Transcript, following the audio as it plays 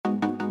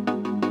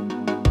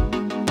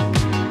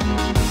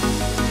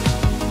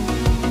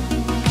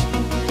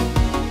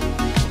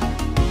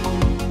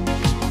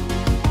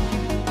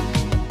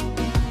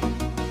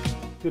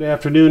Good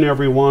afternoon,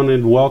 everyone,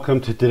 and welcome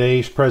to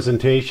today's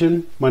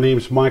presentation. My name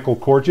is Michael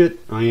Corgiat.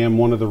 I am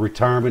one of the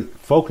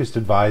retirement-focused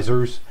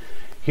advisors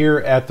here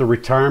at the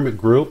Retirement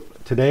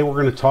Group. Today we're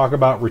going to talk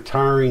about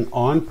retiring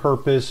on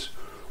purpose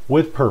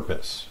with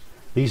purpose.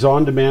 These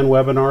on-demand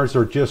webinars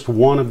are just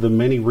one of the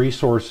many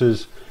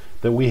resources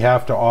that we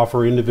have to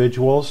offer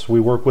individuals. We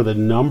work with a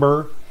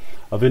number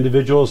of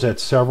individuals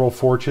at several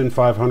Fortune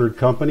 500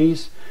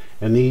 companies,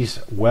 and these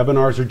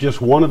webinars are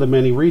just one of the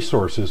many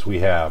resources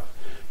we have.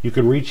 You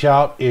can reach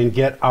out and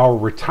get our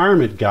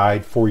retirement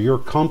guide for your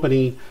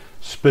company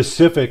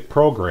specific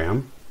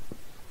program.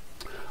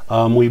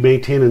 We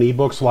maintain an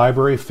ebooks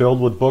library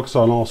filled with books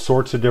on all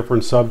sorts of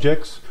different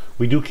subjects.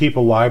 We do keep a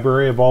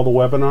library of all the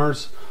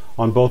webinars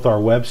on both our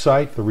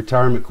website,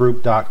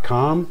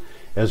 theretirementgroup.com,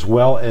 as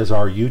well as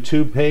our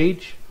YouTube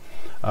page.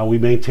 We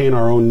maintain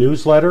our own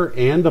newsletter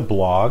and a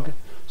blog.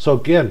 So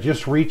again,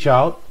 just reach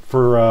out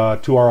to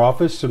our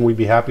office and we'd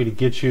be happy to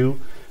get you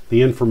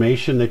the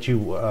information that you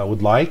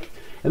would like.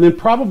 And then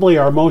probably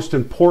our most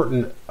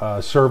important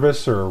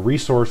service or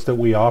resource that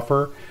we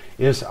offer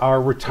is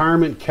our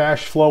retirement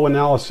cash flow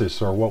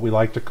analysis, or what we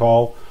like to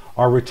call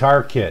our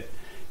Retire Kit.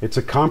 It's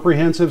a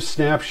comprehensive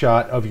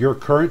snapshot of your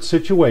current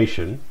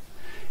situation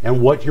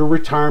and what your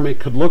retirement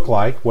could look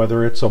like,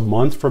 whether it's a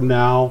month from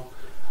now,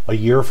 a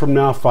year from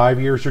now, 5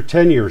 years, or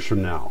 10 years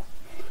from now.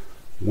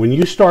 When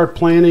you start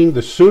planning,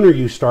 the sooner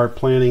you start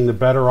planning, the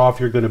better off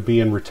you're going to be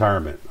in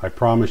retirement. I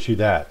promise you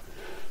that.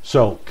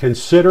 So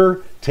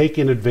consider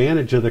taking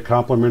advantage of the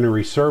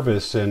complimentary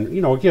service, and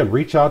again,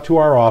 reach out to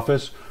our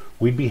office.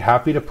 We'd be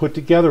happy to put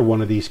together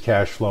one of these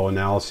cash flow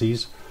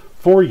analyses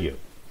for you.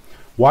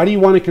 Why do you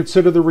want to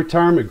consider the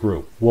Retirement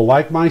Group? Well,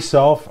 like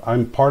myself,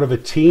 I'm part of a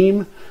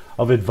team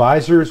of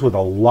advisors with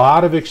a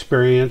lot of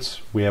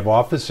experience. We have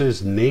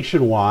offices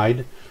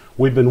nationwide.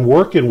 We've been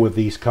working with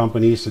these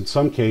companies in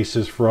some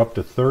cases for up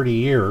to 30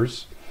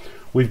 years.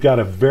 We've got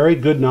a very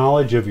good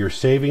knowledge of your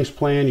savings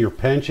plan, your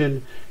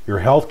pension, your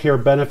health care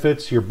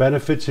benefits, your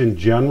benefits in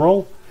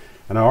general.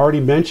 And I already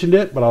mentioned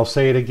it, but I'll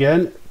say it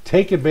again.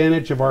 Take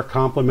advantage of our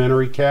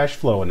complimentary cash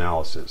flow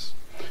analysis.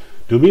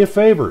 Do me a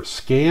favor,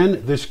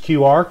 scan this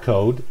QR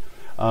code.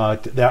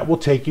 That will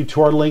take you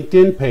to our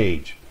LinkedIn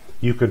page.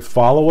 You can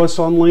follow us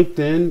on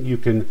LinkedIn. You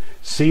can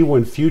see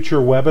when future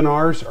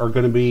webinars are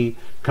going to be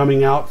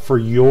coming out for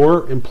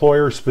your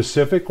employer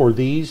specific or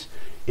these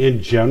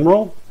in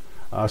general.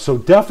 So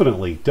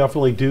definitely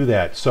do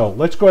that. So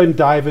let's go ahead and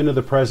dive into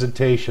the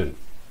presentation.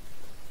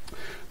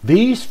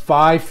 These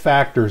 5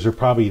 factors are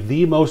probably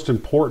the most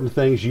important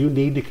things you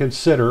need to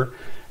consider,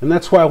 and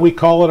that's why we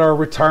call it our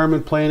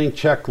retirement planning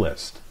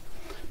checklist.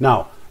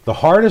 Now, the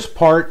hardest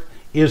part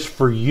is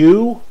for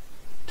you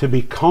to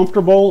be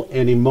comfortable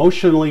and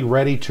emotionally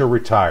ready to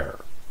retire.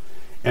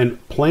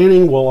 And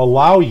planning will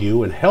allow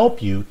you and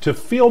help you to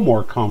feel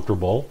more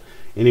comfortable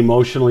and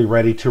emotionally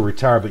ready to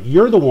retire, but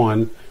you're the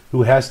one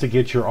who has to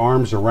get your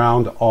arms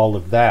around all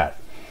of that.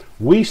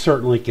 We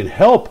certainly can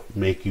help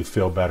make you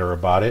feel better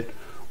about it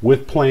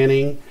with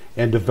planning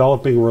and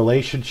developing a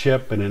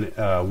relationship and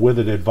with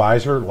an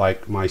advisor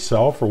like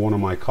myself or one of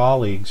my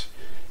colleagues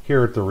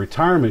here at the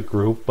Retirement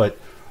Group. But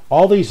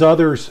all these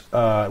others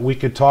we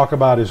could talk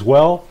about as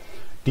well.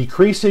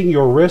 Decreasing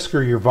your risk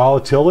or your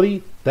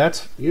volatility,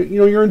 that's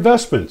your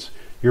investments,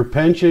 your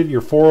pension, your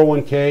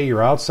 401k,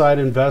 your outside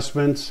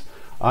investments,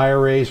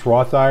 IRAs,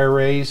 Roth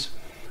IRAs.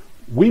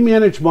 We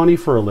manage money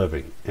for a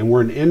living, and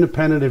we're an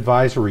independent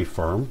advisory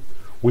firm.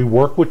 We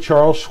work with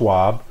Charles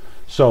Schwab,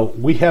 so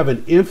we have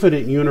an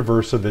infinite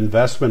universe of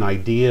investment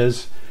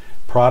ideas,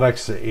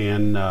 products,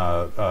 and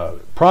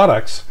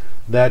products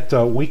that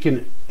we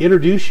can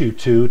introduce you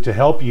to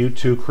help you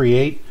to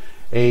create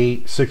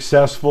a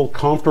successful,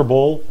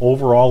 comfortable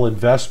overall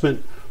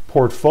investment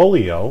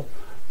portfolio,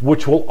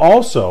 which will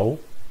also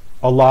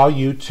allow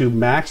you to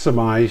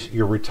maximize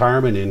your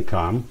retirement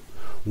income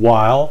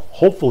while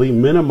hopefully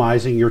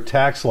minimizing your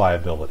tax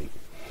liability.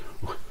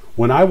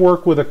 When I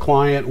work with a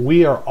client,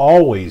 we are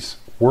always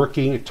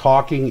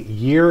talking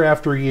year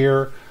after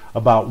year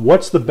about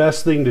what's the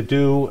best thing to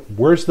do,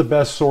 where's the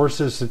best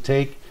sources to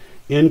take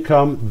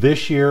income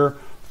this year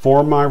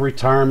for my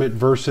retirement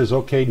versus,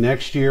 okay,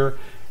 next year,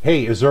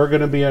 hey, is there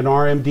going to be an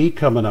RMD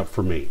coming up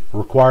for me,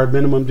 required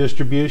minimum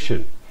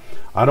distribution?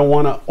 I don't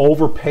want to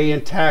overpay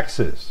in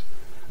taxes.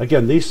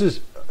 Again, this is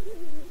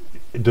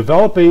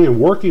developing and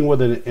working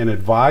with an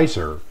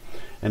advisor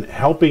and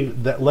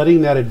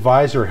letting that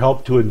advisor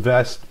help to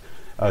invest,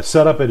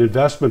 set up an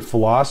investment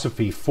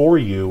philosophy for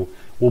you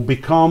will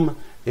become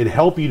and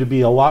help you to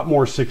be a lot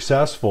more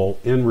successful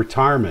in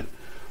retirement.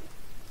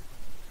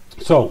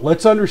 So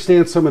let's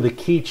understand some of the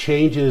key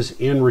changes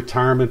in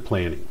retirement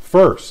planning.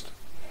 First,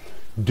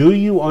 do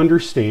you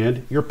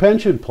understand your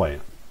pension plan?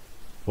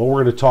 Well,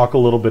 we're going to talk a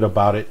little bit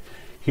about it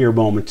here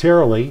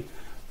momentarily.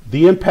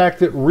 The impact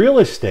that real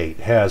estate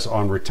has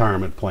on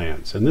retirement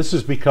plans. And this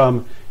has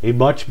become a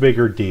much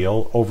bigger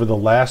deal over the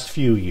last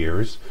few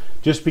years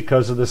just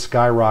because of the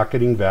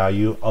skyrocketing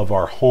value of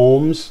our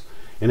homes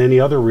and any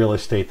other real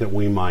estate that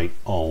we might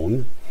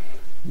own.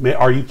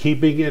 Are you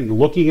keeping and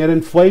looking at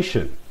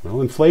inflation?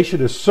 Well, inflation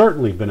has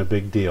certainly been a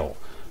big deal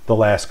the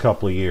last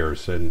couple of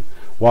years. And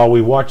while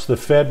we watch the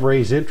Fed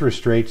raise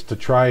interest rates to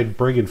try and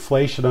bring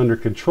inflation under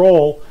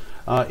control,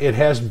 it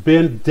has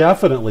been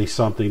definitely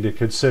something to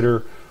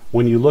consider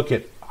when you look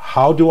at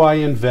how do I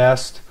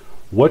invest?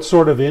 What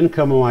sort of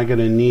income am I going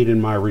to need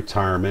in my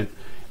retirement?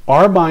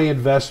 Are my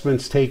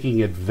investments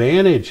taking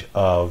advantage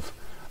of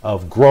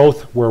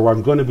growth where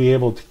I'm going to be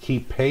able to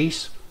keep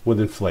pace with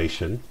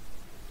inflation?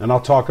 And I'll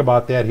talk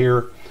about that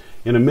here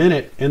in a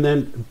minute. And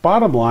then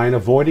bottom line,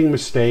 avoiding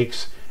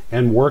mistakes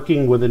and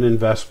working with an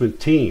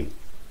investment team.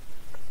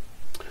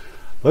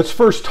 Let's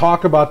first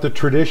talk about the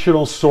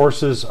traditional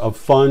sources of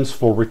funds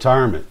for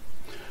retirement.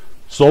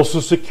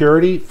 Social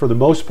Security, for the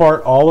most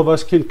part, all of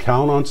us can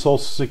count on Social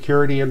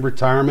Security in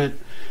retirement.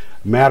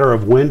 Matter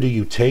of when do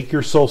you take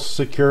your Social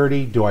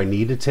Security? Do I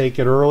need to take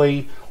it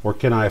early, or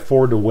can I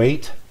afford to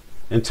wait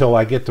until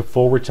I get to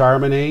full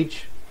retirement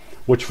age,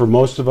 which for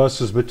most of us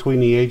is between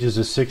the ages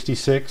of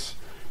 66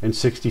 and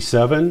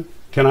 67?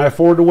 Can I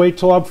afford to wait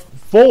till I'm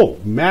full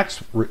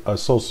max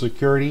Social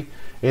Security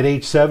at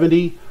age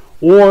 70?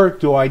 Or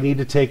do I need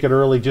to take it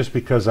early just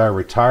because I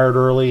retired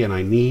early and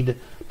I need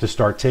to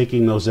start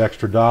taking those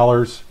extra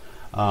dollars?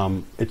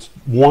 It's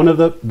one of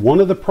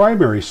the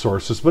primary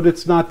sources, but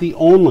it's not the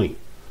only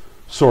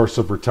source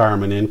of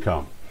retirement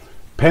income.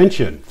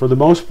 Pension, for the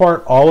most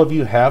part, all of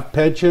you have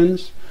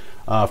pensions.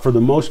 For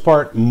the most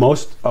part,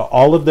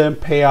 all of them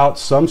pay out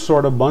some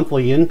sort of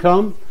monthly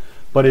income,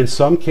 but in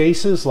some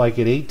cases, like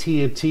at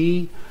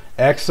AT&T,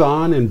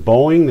 Exxon, and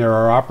Boeing, there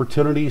are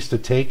opportunities to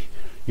take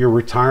your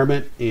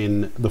retirement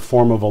in the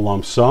form of a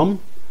lump sum,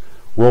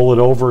 roll it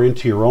over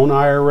into your own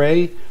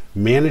IRA,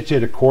 manage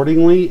it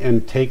accordingly,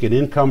 and take an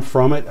income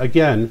from it,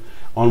 again,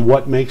 on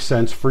what makes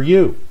sense for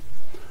you.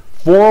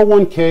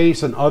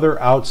 401ks and other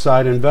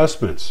outside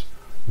investments.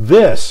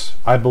 This,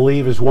 I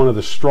believe, is one of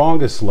the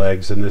strongest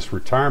legs in this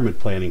retirement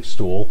planning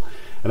stool.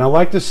 And I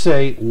like to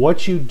say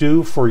what you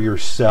do for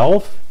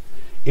yourself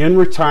in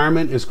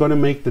retirement is going to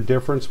make the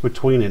difference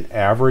between an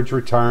average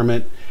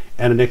retirement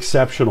and an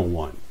exceptional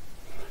one.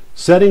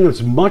 Setting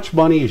as much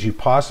money as you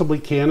possibly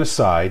can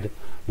aside,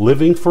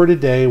 living for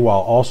today while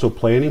also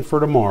planning for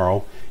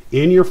tomorrow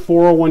in your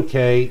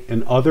 401k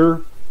and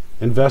other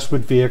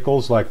investment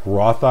vehicles like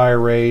Roth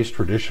IRAs,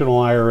 traditional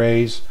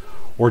IRAs,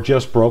 or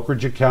just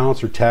brokerage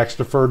accounts or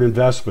tax-deferred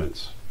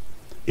investments.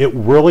 It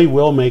really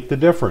will make the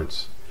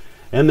difference.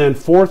 And then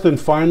fourth and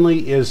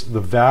finally is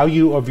the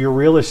value of your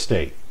real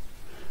estate.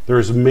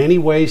 There's many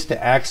ways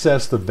to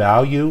access the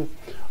value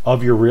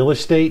of your real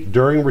estate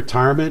during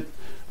retirement.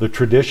 The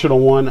traditional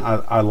one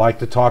I like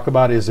to talk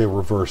about is a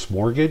reverse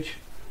mortgage.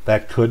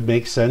 That could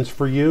make sense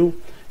for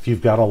you. If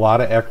you've got a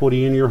lot of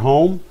equity in your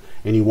home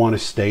and you want to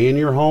stay in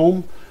your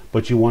home,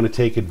 but you want to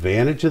take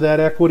advantage of that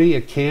equity,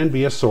 it can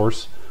be a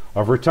source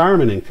of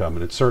retirement income.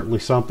 And it's certainly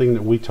something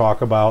that we talk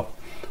about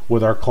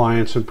with our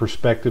clients and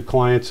prospective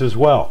clients as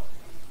well.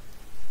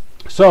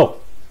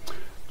 So,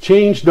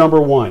 change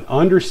number one,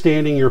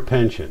 understanding your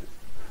pension.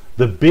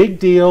 The big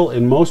deal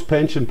in most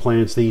pension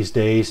plans these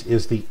days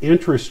is the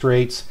interest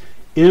rates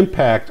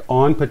impact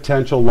on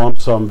potential lump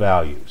sum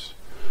values.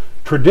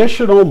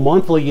 Traditional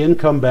monthly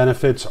income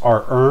benefits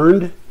are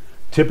earned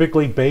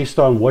typically based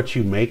on what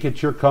you make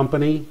at your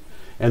company,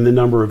 and the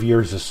number of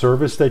years of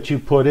service that you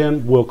put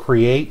in will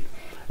create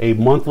a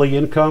monthly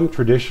income,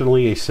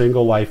 traditionally a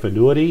single life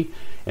annuity,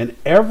 and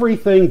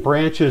everything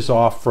branches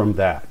off from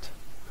that.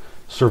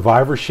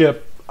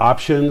 Survivorship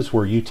options,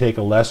 where you take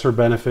a lesser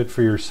benefit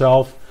for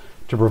yourself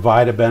to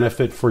provide a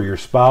benefit for your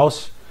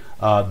spouse,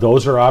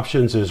 those are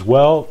options as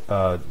well.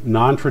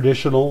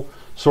 Non-traditional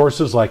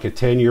sources like a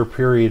 10-year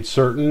period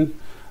certain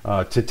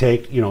to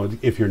take,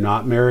 if you're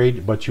not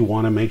married, but you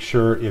want to make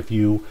sure if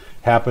you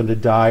happen to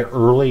die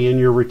early in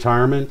your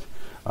retirement,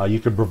 you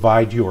can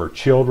provide your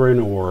children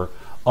or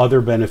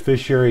other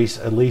beneficiaries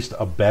at least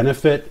a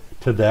benefit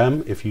to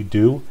them if you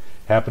do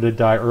happen to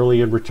die early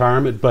in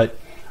retirement. But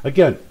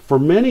again, for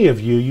many of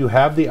you, you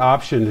have the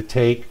option to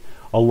take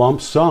a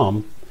lump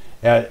sum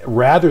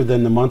rather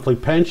than the monthly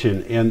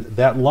pension, and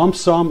that lump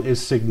sum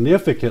is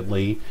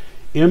significantly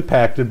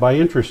impacted by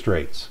interest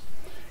rates.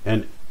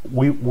 And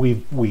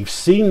we've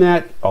seen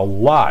that a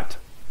lot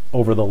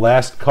over the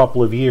last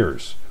couple of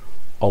years.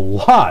 A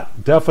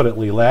lot,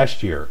 definitely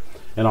last year,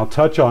 and I'll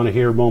touch on it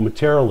here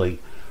momentarily.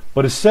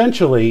 But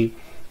essentially,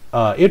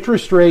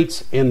 interest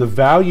rates and the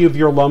value of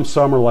your lump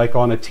sum are like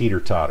on a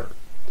teeter-totter.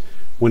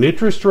 When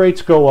interest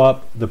rates go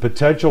up, the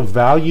potential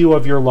value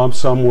of your lump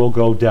sum will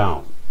go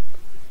down.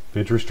 If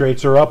interest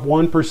rates are up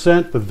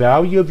 1%, the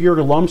value of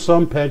your lump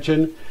sum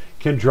pension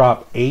can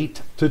drop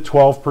 8 to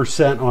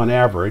 12% on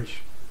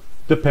average,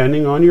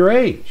 depending on your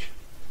age.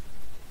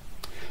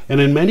 And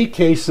in many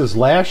cases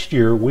last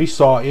year, we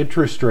saw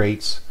interest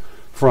rates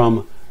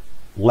from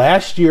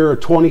last year,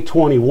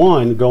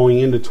 2021, going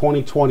into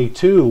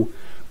 2022,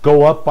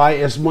 go up by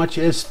as much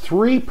as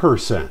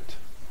 3%.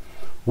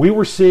 We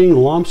were seeing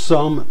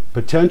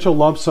potential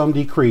lump sum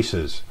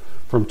decreases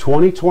from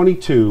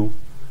 2022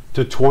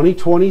 to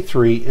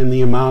 2023 in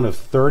the amount of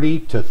 30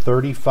 to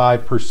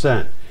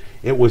 35%.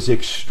 It was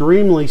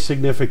extremely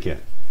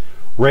significant.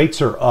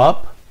 Rates are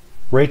up.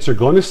 Rates are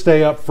going to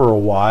stay up for a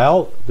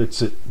while. That's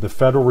the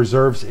Federal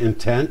Reserve's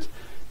intent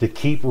to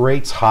keep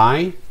rates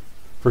high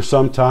for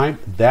some time.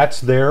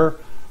 That's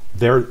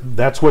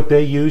what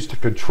they use to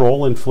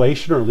control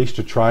inflation, or at least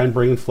to try and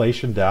bring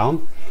inflation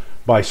down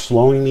by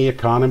slowing the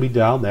economy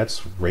down.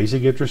 That's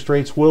raising interest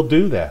rates will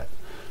do that.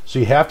 So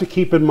you have to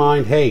keep in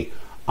mind, hey,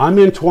 I'm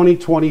in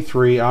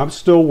 2023, I'm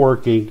still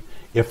working.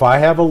 If I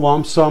have a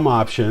lump sum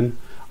option,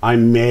 I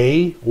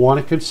may want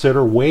to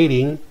consider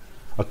waiting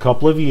a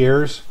couple of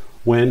years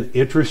when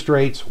interest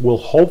rates will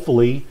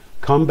hopefully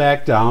come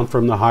back down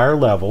from the higher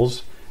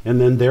levels, and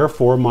then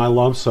therefore my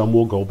lump sum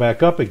will go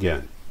back up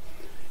again.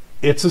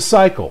 It's a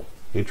cycle.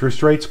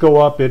 Interest rates go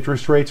up,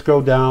 interest rates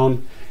go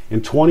down.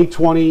 In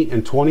 2020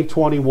 and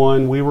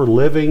 2021, we were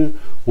living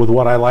with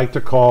what I like to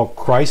call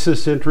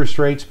crisis interest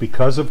rates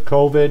because of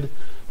COVID.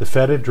 The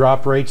Fed had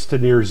dropped rates to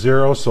near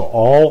zero, so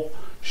all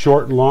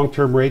short and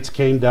long-term rates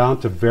came down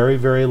to very,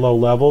 very low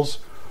levels.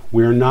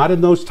 We are not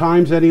in those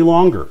times any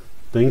longer.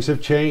 Things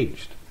have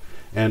changed.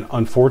 And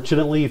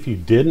unfortunately, if you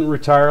didn't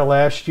retire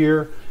last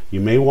year, you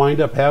may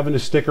wind up having to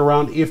stick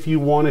around if you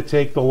want to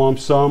take the lump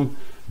sum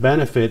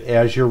benefit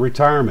as your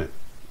retirement.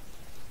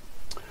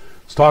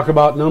 Let's talk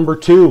about number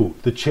 2,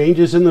 the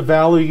changes in the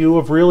value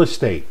of real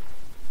estate.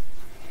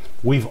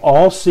 We've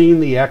all seen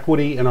the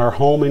equity in our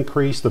home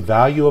increase, the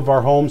value of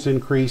our homes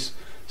increase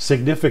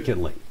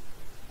significantly.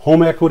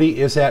 Home equity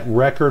is at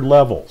record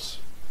levels,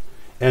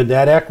 and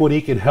that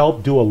equity can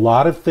help do a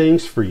lot of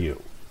things for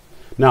you.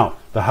 Now,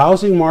 the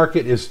housing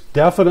market is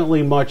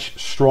definitely much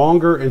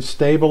stronger and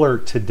stabler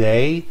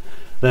today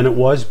than it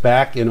was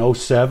back in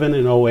 07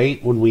 and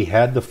 08 when we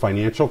had the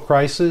financial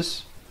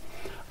crisis.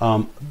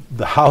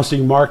 The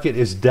housing market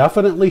is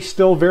definitely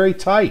still very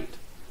tight.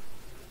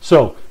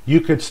 So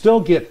you could still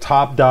get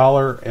top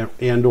dollar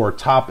and or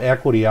top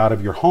equity out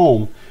of your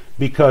home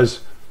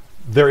because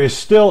there is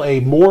still a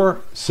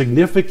more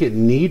significant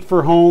need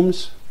for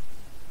homes,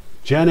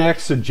 Gen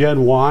X and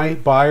Gen Y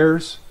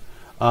buyers,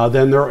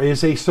 than there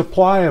is a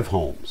supply of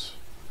homes.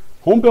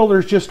 Home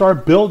builders just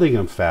aren't building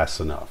them fast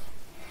enough.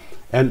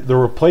 And the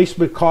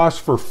replacement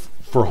cost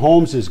for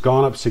homes has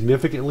gone up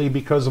significantly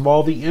because of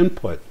all the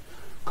input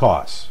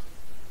costs.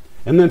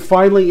 And then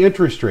finally,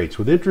 interest rates.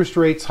 With interest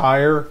rates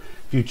higher,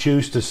 if you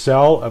choose to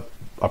sell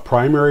a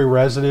primary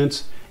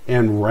residence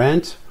and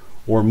rent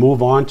or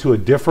move on to a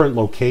different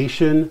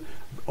location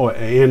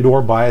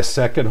or buy a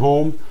second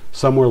home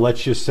somewhere,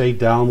 let's just say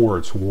down where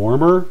it's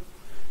warmer,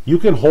 you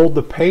can hold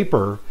the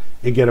paper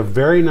and get a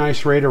very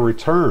nice rate of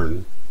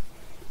return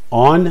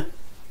on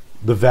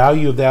the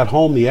value of that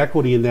home, the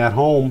equity in that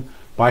home,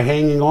 by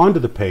hanging on to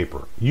the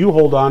paper. You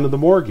hold on to the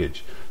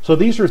mortgage. So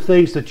these are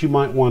things that you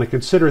might want to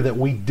consider that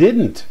we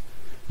didn't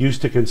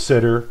used to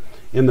consider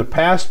in the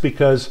past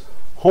because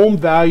home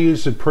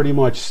values had pretty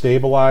much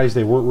stabilized.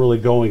 They weren't really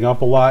going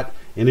up a lot,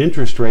 and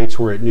interest rates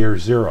were at near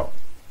zero.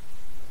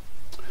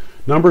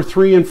 Number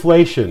 3,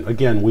 inflation.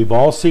 Again, we've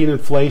all seen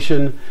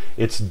inflation.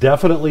 It's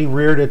definitely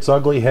reared its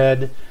ugly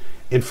head.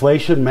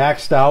 Inflation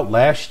maxed out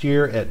last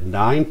year at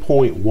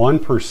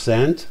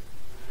 9.1%.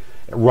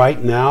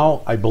 Right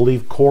now, I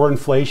believe core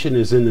inflation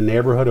is in the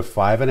neighborhood of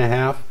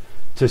 5.5%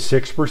 to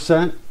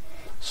 6%.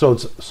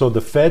 So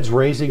the Fed's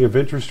raising of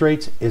interest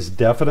rates is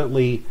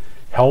definitely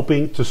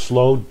helping to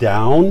slow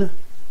down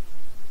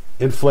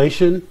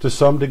inflation to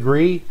some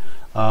degree.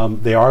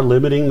 They are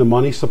limiting the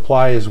money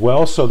supply as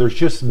well, so there's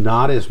just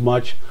not as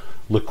much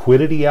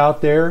liquidity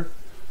out there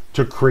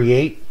to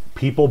create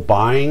people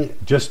buying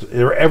just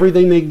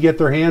everything they can get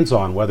their hands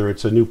on, whether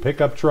it's a new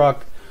pickup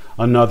truck,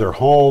 another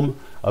home,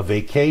 a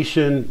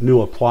vacation,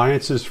 new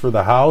appliances for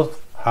the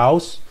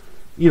house.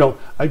 You know,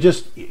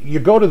 you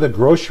go to the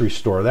grocery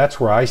store, that's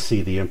where I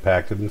see the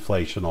impact of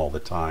inflation all the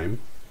time.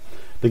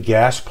 The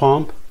gas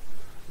pump,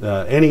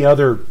 any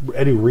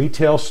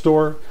retail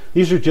store,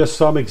 these are just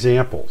some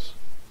examples.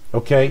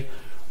 Okay,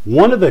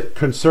 one of the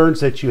concerns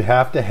that you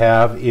have to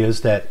have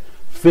is that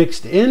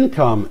fixed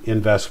income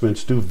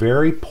investments do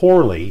very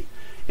poorly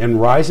in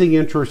rising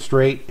interest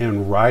rate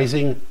and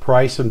rising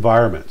price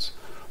environments.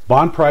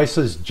 Bond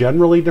prices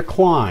generally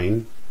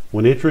decline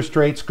when interest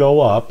rates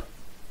go up,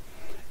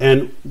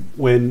 and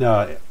when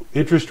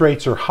interest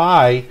rates are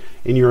high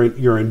and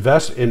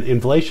and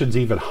inflation's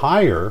even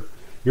higher,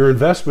 your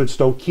investments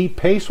don't keep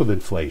pace with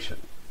inflation.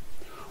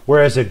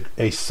 Whereas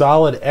a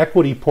solid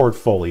equity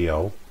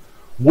portfolio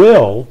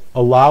will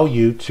allow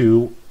you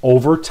to,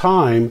 over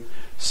time,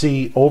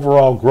 see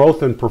overall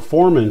growth and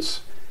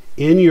performance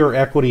in your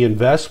equity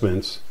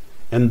investments,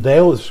 and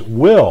those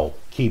will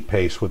keep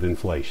pace with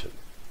inflation.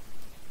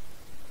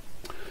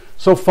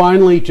 So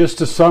finally, just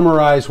to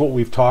summarize what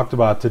we've talked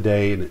about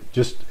today, and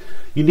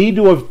you need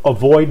to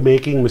avoid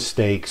making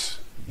mistakes.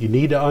 You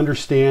need to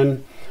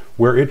understand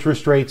where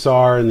interest rates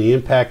are and the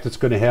impact it's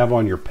going to have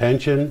on your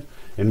pension,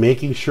 and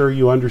making sure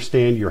you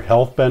understand your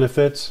health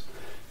benefits.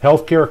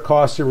 Healthcare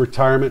costs in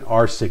retirement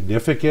are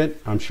significant.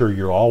 I'm sure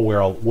you're all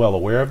well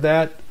aware of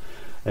that.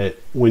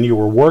 When you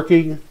were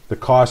working, the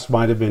cost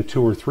might have been $200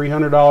 or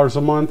 $300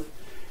 a month.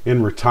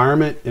 In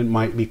retirement, it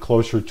might be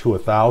closer to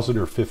 $1,000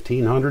 or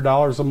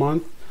 $1,500 a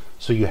month.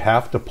 So you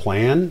have to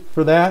plan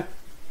for that.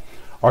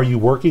 Are you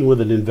working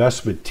with an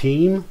investment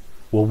team?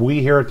 Well,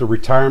 we here at the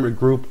Retirement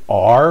Group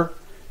are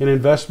an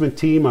investment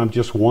team. I'm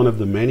just one of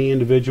the many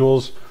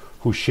individuals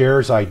who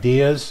shares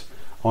ideas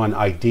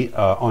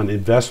on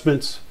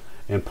investments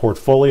and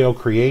portfolio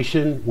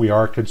creation. We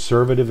are a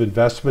conservative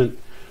investment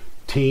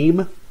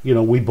team. You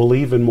know, we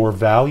believe in more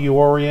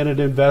value-oriented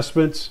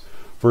investments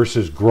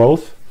versus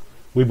growth.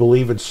 We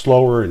believe in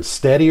slower and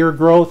steadier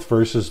growth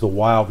versus the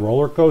wild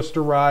roller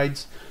coaster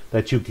rides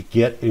that you could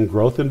get in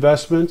growth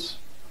investments.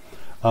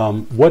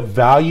 What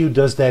value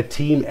does that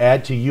team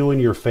add to you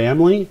and your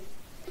family?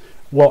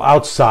 Well,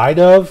 outside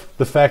of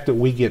the fact that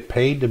we get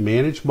paid to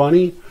manage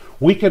money,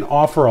 we can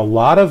offer a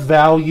lot of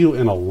value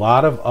in a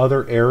lot of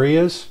other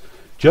areas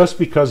just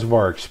because of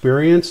our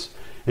experience.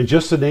 And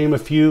just to name a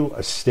few,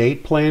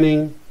 estate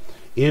planning,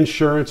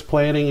 insurance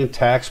planning, and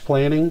tax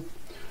planning.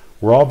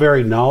 We're all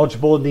very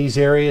knowledgeable in these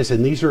areas,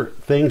 and these are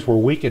things where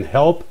we can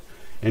help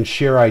and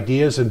share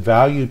ideas and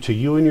value to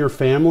you and your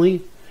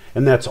family.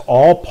 And that's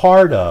all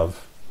part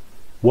of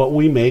what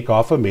we make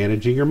off of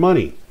managing your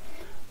money.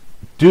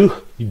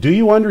 Do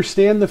you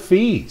understand the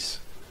fees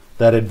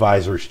that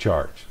advisors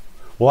charge?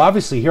 Well,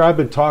 obviously here I've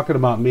been talking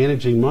about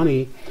managing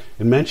money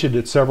and mentioned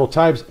it several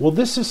times. Well,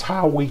 this is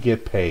how we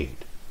get paid.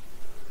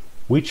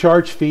 We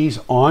charge fees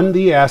on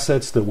the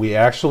assets that we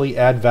actually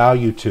add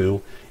value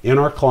to in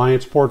our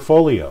clients'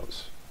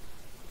 portfolios.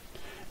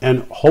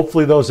 And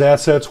hopefully those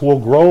assets will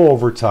grow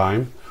over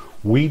time.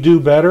 We do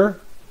better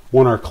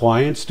when our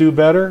clients do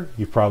better.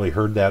 You've probably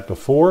heard that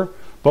before,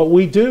 but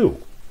we do.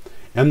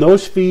 And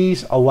those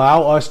fees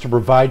allow us to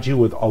provide you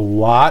with a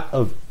lot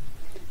of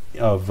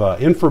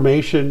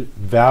information,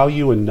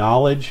 value, and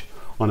knowledge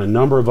on a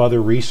number of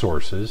other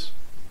resources.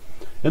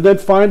 And then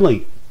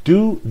finally,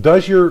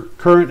 does your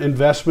current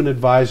investment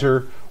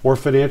advisor or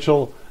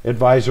financial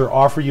advisor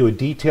offer you a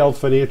detailed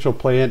financial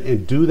plan,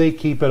 and do they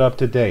keep it up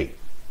to date?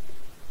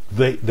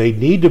 They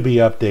need to be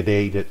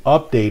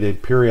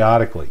updated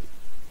periodically.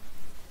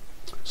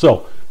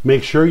 So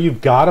make sure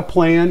you've got a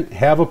plan,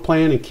 have a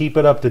plan, and keep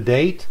it up to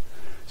date.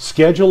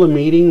 Schedule a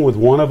meeting with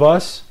one of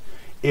us,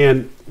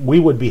 and we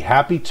would be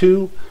happy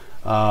to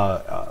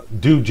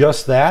do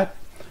just that.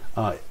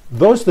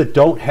 Those that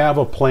don't have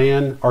a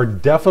plan are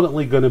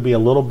definitely going to be a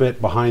little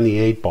bit behind the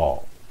eight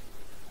ball.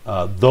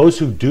 Those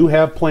who do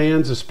have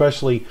plans,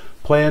 especially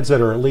plans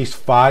that are at least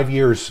 5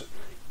 years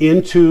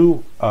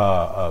into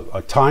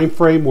a time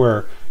frame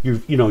where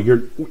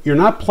you're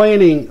not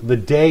planning the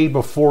day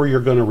before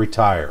you're going to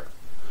retire,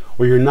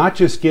 or you're not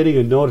just getting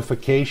a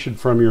notification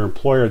from your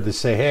employer to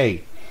say,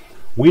 hey,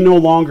 we no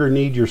longer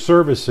need your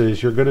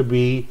services, you're going to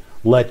be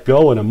let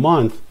go in a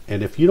month.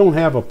 And if you don't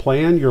have a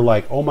plan, you're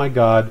like, oh my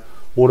God,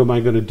 what am I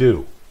going to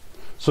do?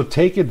 So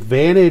take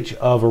advantage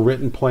of a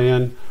written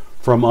plan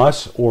from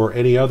us or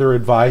any other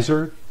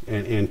advisor,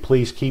 and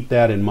please keep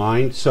that in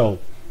mind. So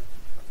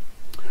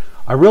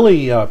I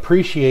really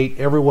appreciate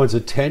everyone's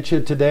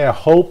attention today. I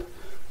hope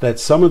that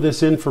some of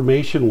this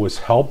information was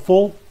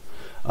helpful.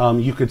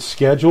 You could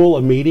schedule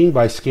a meeting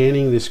by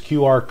scanning this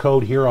QR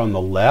code here on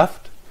the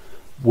left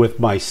with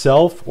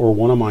myself or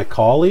one of my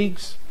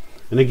colleagues.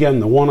 And again,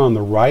 the one on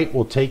the right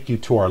will take you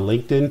to our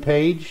LinkedIn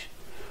page.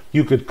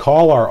 You could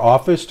call our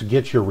office to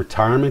get your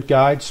retirement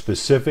guide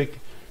specific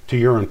to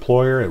your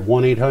employer at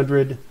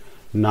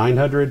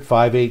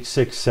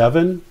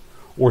 1-800-900-5867,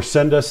 or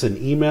send us an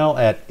email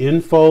at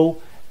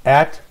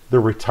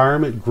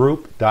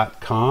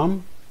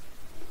info@theretirementgroup.com.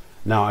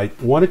 Now, I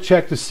want to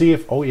check to see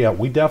if, oh yeah,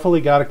 we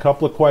definitely got a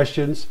couple of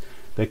questions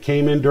that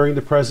came in during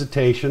the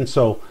presentation.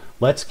 So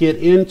let's get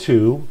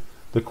into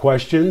the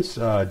questions.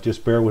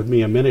 Just bear with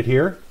me a minute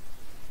here,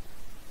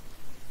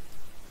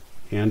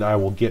 and I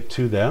will get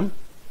to them.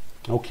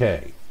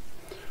 Okay.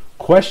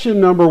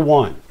 Question number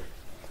 1.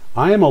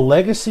 I am a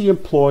legacy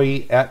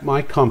employee at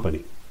my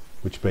company,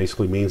 which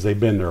basically means they've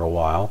been there a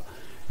while,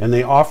 and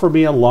they offer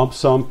me a lump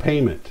sum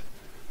payment.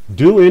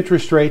 Do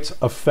interest rates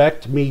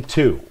affect me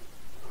too?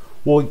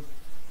 Well,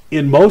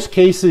 in most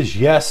cases,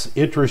 yes,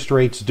 interest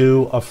rates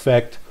do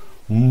affect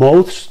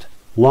most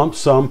lump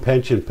sum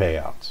pension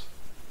payouts.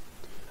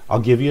 I'll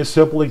give you a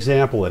simple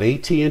example. At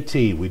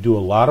AT&T, we do a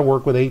lot of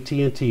work with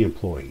AT&T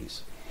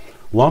employees.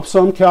 Lump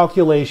sum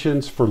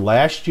calculations for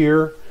last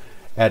year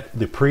at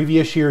the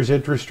previous year's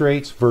interest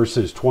rates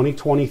versus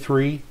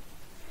 2023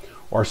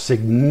 are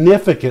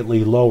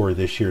significantly lower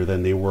this year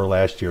than they were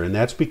last year, and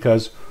that's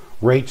because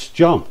rates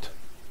jumped.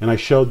 And I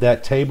showed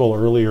that table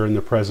earlier in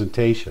the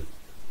presentation.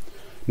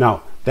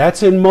 Now,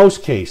 that's in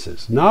most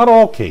cases, not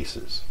all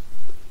cases.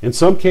 In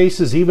some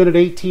cases, even at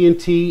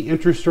AT&T,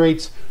 interest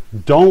rates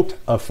don't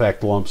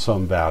affect lump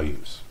sum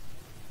values.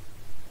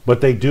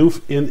 But they do,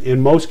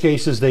 in most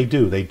cases they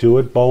do. They do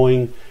at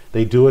Boeing,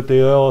 they do at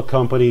the oil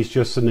companies,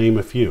 just to name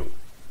a few.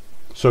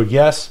 So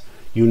yes,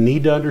 you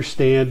need to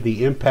understand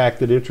the impact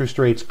that interest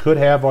rates could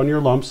have on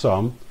your lump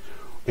sum,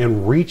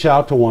 and reach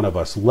out to one of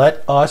us.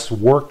 Let us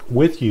work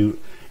with you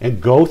and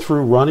go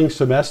through running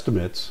some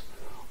estimates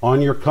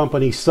on your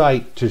company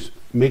site to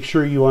make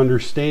sure you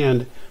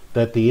understand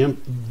that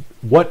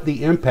what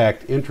the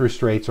impact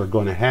interest rates are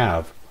going to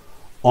have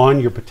on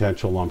your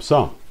potential lump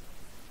sum.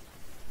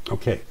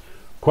 Okay,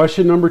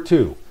 question number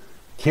 2.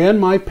 Can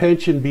my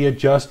pension be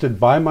adjusted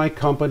by my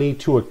company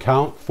to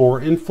account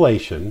for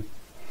inflation?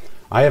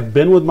 I have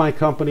been with my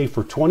company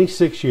for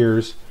 26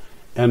 years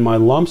and my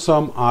lump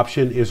sum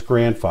option is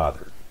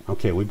grandfathered.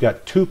 Okay, we've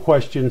got 2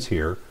 questions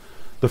here.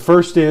 The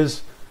first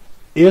is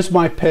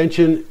my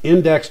pension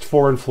indexed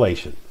for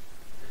inflation?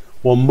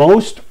 Well,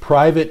 most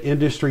private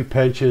industry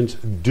pensions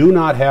do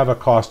not have a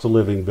cost of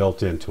living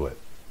built into it.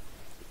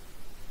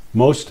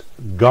 Most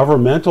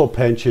governmental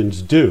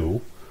pensions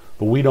do,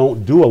 but we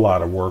don't do a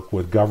lot of work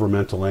with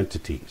governmental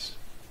entities.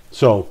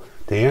 So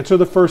to answer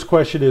the first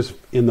question is,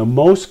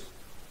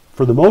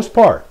 for the most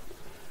part,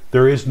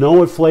 there is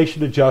no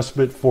inflation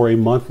adjustment for a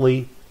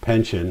monthly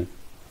pension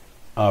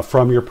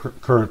from your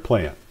current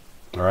plan.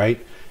 All right.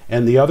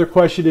 And the other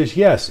question is,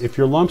 yes, if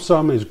your lump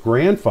sum is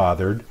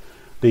grandfathered,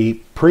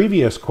 the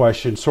previous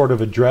question sort of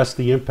addressed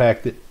the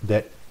impact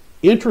that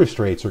interest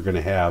rates are going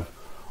to have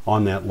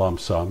on that lump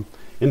sum.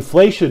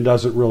 Inflation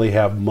doesn't really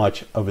have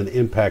much of an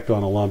impact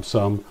on a lump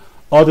sum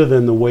other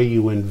than the way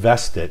you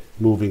invest it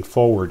moving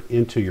forward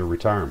into your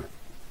retirement.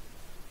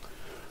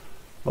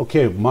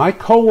 Okay, my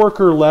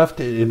coworker left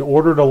in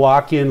order to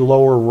lock in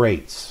lower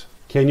rates.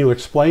 Can you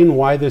explain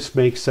why this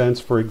makes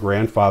sense for a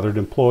grandfathered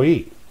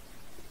employee?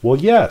 Well,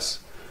 yes.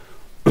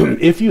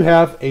 If you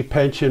have a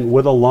pension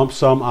with a lump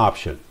sum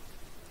option,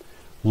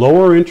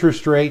 lower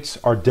interest rates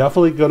are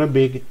definitely going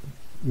to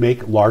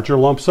make larger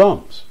lump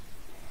sums.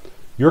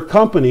 Your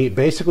company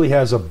basically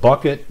has a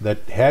bucket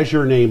that has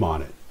your name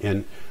on it,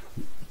 and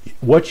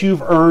what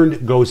you've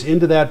earned goes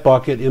into that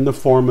bucket in the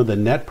form of the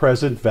net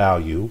present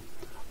value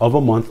of a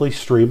monthly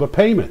stream of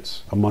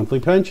payments, a monthly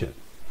pension.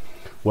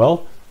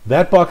 Well,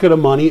 that bucket of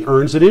money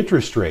earns an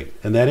interest rate,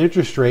 and that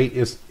interest rate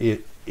is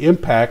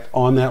impact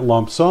on that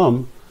lump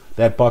sum,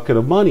 that bucket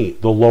of money.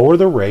 The lower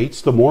the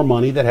rates, the more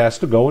money that has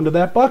to go into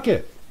that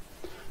bucket.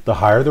 The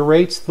higher the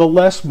rates, the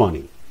less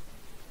money.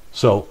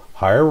 So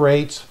higher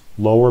rates,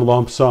 lower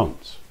lump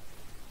sums.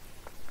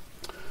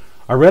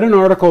 I read an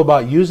article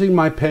about using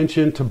my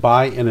pension to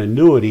buy an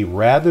annuity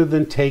rather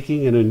than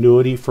taking an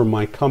annuity from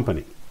my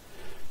company.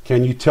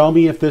 Can you tell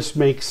me if this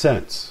makes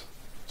sense?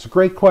 It's a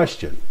great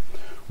question.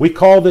 We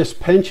call this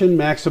pension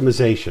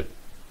maximization.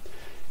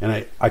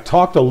 And I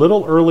talked a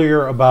little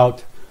earlier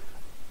about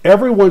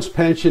everyone's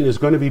pension is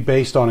going to be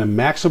based on a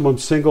maximum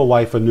single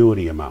life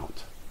annuity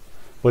amount.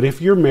 But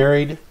if you're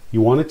married, you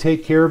want to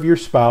take care of your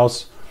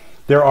spouse,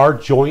 there are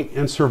joint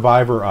and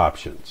survivor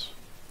options.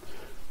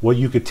 Well,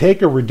 you could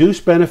take a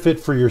reduced benefit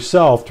for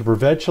yourself to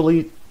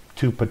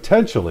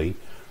potentially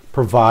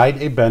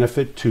provide a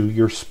benefit to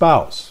your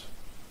spouse.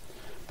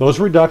 Those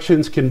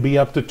reductions can be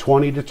up to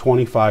 20 to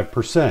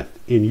 25%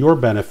 in your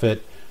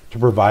benefit to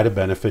provide a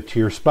benefit to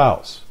your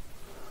spouse.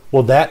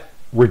 Well, that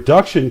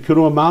reduction could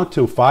amount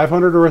to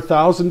 $500 or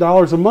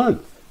 $1,000 a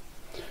month.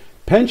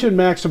 Pension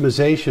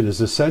maximization is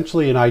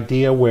essentially an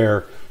idea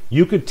where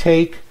you could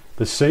take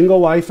the single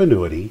life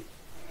annuity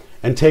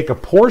and take a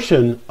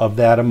portion of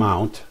that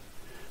amount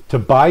to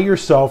buy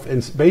yourself,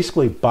 and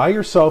basically buy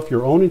yourself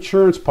your own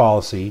insurance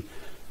policy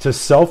to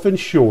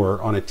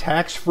self-insure on a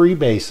tax-free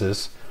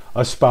basis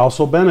a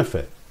spousal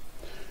benefit.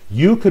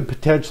 You could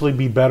potentially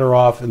be better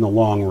off in the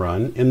long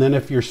run, and then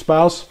if your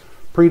spouse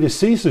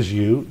predeceases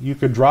you, you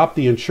could drop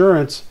the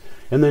insurance,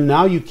 and then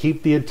now you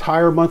keep the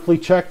entire monthly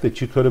check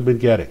that you could have been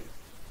getting.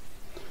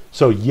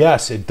 So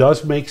yes, it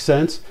does make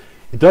sense.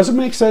 It doesn't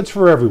make sense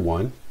for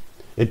everyone.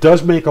 It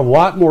does make a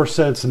lot more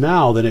sense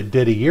now than it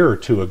did a year or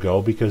two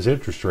ago because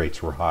interest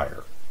rates were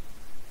higher.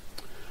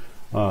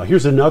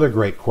 Here's another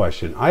great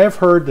question. I have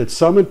heard that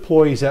some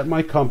employees at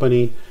my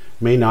company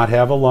may not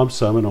have a lump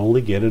sum and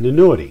only get an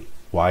annuity.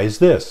 Why is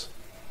this?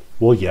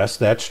 Well, yes,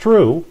 that's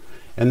true.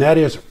 And that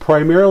is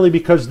primarily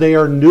because they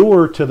are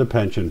newer to the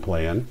pension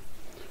plan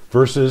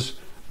versus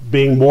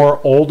being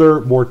more older,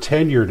 more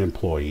tenured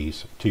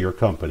employees to your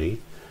company.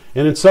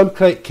 And in some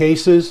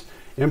cases,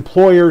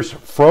 employers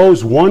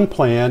froze one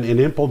plan and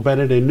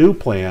implemented a new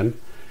plan,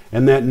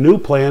 and that new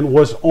plan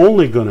was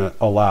only going to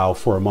allow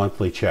for a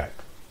monthly check.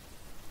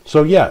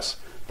 So yes,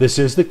 this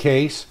is the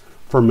case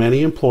for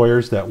many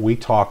employers that we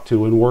talk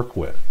to and work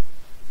with.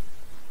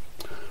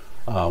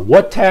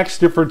 What tax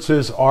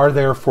differences are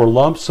there for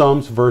lump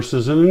sums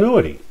versus an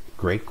annuity?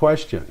 Great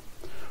question.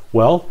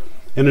 Well,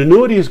 an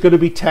annuity is going to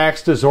be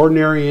taxed as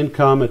ordinary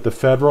income at the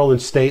federal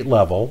and state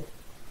level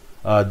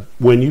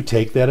when you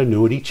take that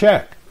annuity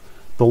check.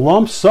 The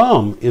lump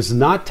sum is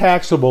not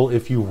taxable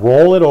if you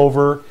roll it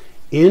over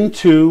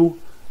into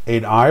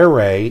an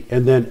IRA,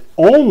 and then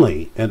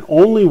only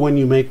when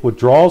you make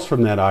withdrawals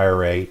from that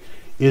IRA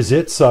is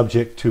it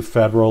subject to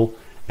federal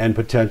and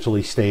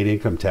potentially state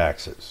income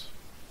taxes.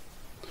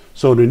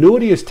 So an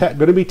annuity is going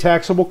to be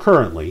taxable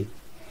currently.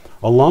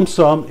 A lump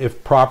sum,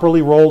 if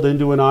properly rolled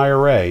into an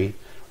IRA,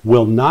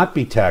 will not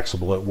be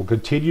taxable. It will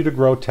continue to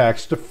grow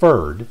tax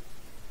deferred.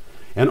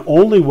 and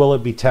only will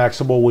it be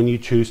taxable when you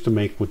choose to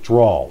make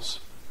withdrawals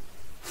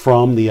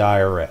from the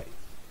IRA.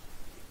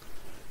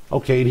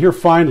 Okay, and here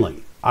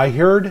finally, I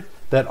heard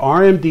that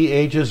RMD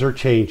ages are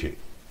changing.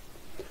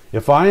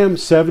 If I am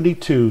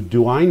 72,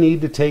 do I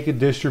need to take a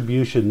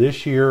distribution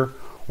this year,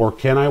 or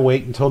can I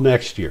wait until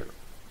next year?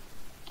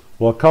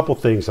 Well, a couple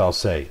things I'll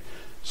say.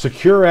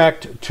 Secure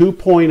Act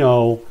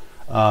 2.0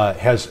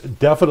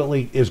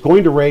 is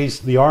going to raise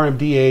the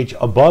RMD age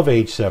above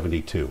age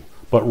 72.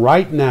 But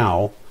right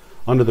now,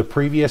 under the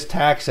previous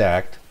Tax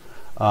Act,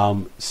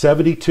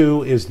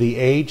 72 is the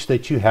age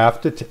that you have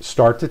to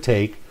start to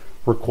take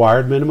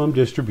required minimum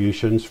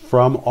distributions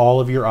from all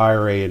of your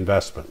IRA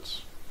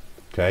investments.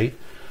 Okay?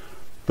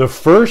 The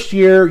first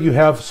year you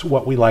have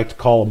what we like to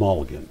call a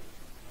mulligan.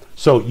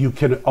 So you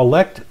can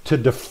elect to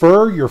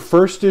defer your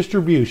first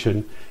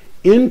distribution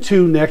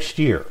into next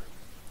year.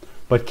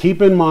 But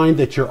keep in mind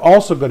that you're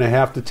also going to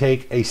have to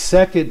take a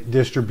second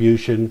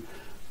distribution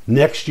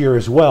next year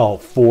as well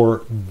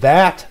for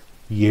that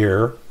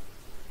year.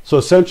 So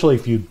essentially,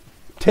 if you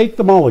take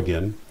the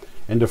mulligan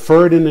and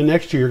defer it into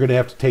next year, you're going to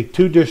have to take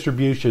two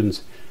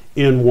distributions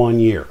in 1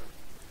 year.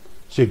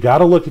 So you've got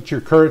to look at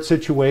your current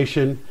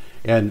situation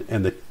and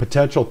the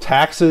potential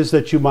taxes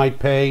that you might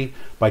pay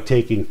by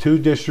taking two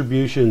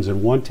distributions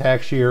in one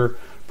tax year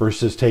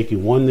versus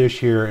taking one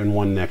this year and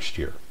one next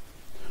year.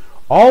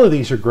 All of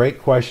these are great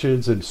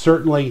questions, and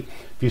certainly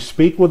if you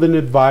speak with an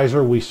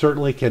advisor, we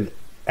certainly can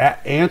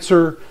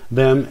answer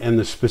them and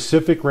the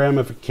specific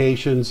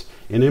ramifications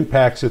and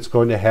impacts it's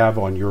going to have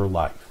on your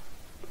life.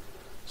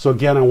 So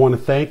again, I want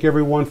to thank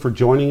everyone for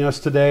joining us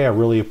today. I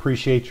really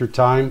appreciate your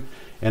time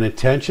and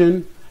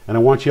attention, and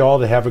I want you all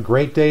to have a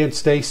great day and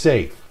stay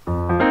safe.